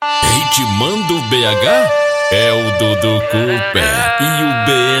beat manda o BH é o Dudu Cooper e o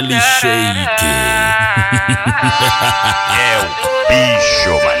BL SHEIK. É o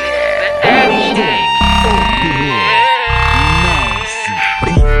bicho, mané.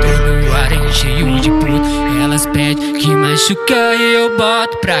 Todo ar cheio de puto, elas pedem que machuca e eu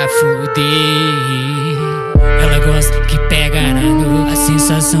boto pra fuder. Ela gosta que pega na nuca, a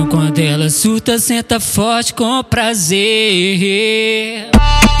sensação quando ela surta, senta forte com prazer.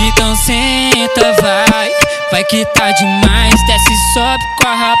 Então senta, vai que tá demais. Desce, sobe com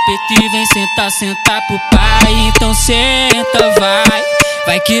a rapeta e vem sentar pro pai. Então senta,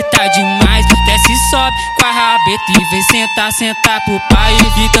 vai que tá demais. Desce, sobe com a rabeta e vem sentar pro pai.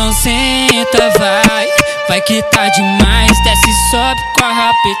 Então senta, vai que tá demais. Desce, sobe com a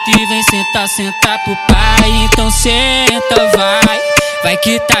rapeta e vem sentar pro pai. Então senta, vai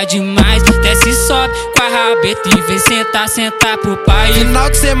que tá demais. Desce, sobe com a rabeta e vem sentar pro pai. Final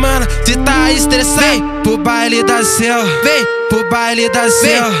de semana, cê tá estressado, vem pro baile da selva, vem pro baile da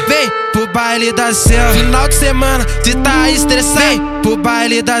selva, vem pro baile da selva. Final de semana, cê tá estressado, vem pro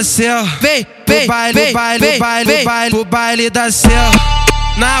baile da selva, vem pro baile da selva.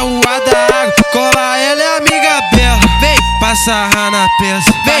 Na rua da água, cola ela é amiga bela, vem passa na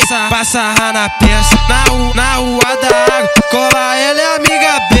peça, vem passa na peça. Na rua da água, cola ela é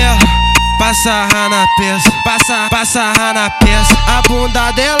amiga bela, passa na peça, passa na peça. A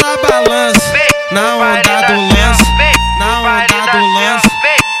bunda dela balança na onda do lance, na onda do lance,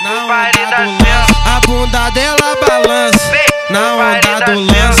 na onda do lance. A bunda dela balança na onda do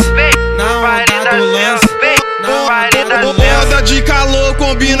lance, na onda do lance, na onda do lance. Onda de calor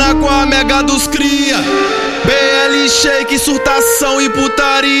combina com a mega dos Cria. BL SHEIK, surtação e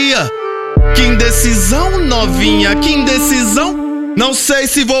putaria. Que indecisão, novinha, que indecisão. Não sei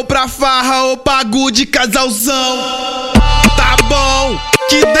se vou pra farra ou pago de casalzão. Tá bom,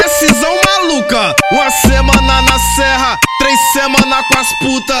 que decisão maluca. Uma semana na serra, 3 semanas com as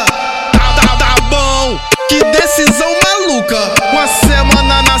putas. Tá bom, que decisão maluca. Uma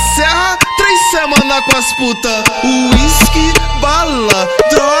semana na serra, 3 semanas com as putas. Uísque, bala,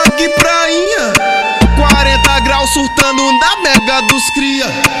 droga e prainha. 40 graus surtando na mega dos Cria.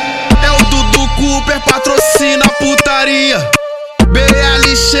 É o Dudu Cooper, patrocina a putaria.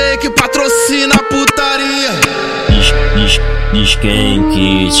 BL SHEIK, patrocina a putaria. Diz quem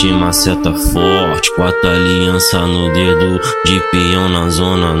que te maceta forte, 4 aliança no dedo, de peão na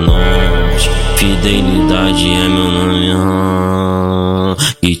zona norte. Fidelidade é meu nome,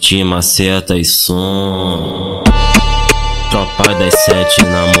 que te maceta e som. Tropa das 7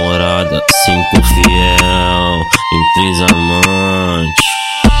 namorada, 5 fiel, em 3 amantes.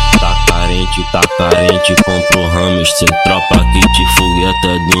 Tá carente, compra o hamster. Tropa que te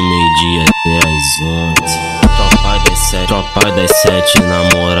fogueta do meio-dia até as 11. Tropa das 7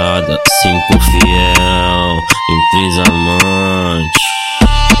 namorada, 5 fiel, em 3 amantes.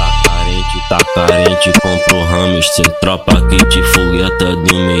 Tá carente, compra o hamster. Tropa que te fogueta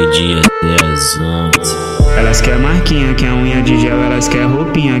do meio-dia até as 11. Elas quer marquinha, quer unha de gel, elas quer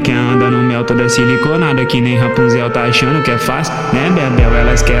roupinha, quer anda no mel toda siliconada, que nem Rapunzel tá achando que é fácil, né, Bebel?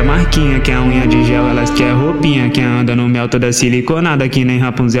 Elas quer marquinha, quer unha de gel, elas quer roupinha, quer anda no mel toda siliconada, que nem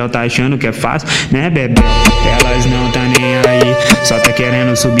Rapunzel tá achando que é fácil, né, Bebel? Elas não tá nem aí, só tá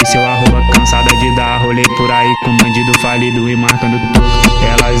querendo subir seu arroba, cansada de dar rolê por aí com bandido falido e marcando tudo.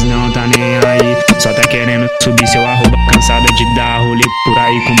 Elas não tá nem aí, só tá querendo subir seu arroba, cansada de dar rolê por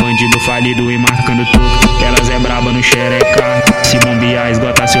aí com bandido falido e marcando tudo. Elas é braba no xereca, se bombear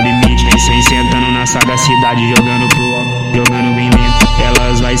esgotar seu limite. Sem sentando na sagacidade, jogando pro alto, jogando bem lento.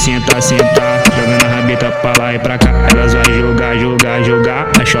 Elas vai sentar, jogando a rabeta pra lá e pra cá. Elas vai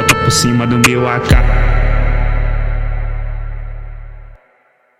jogar, a chota por cima do meu AK.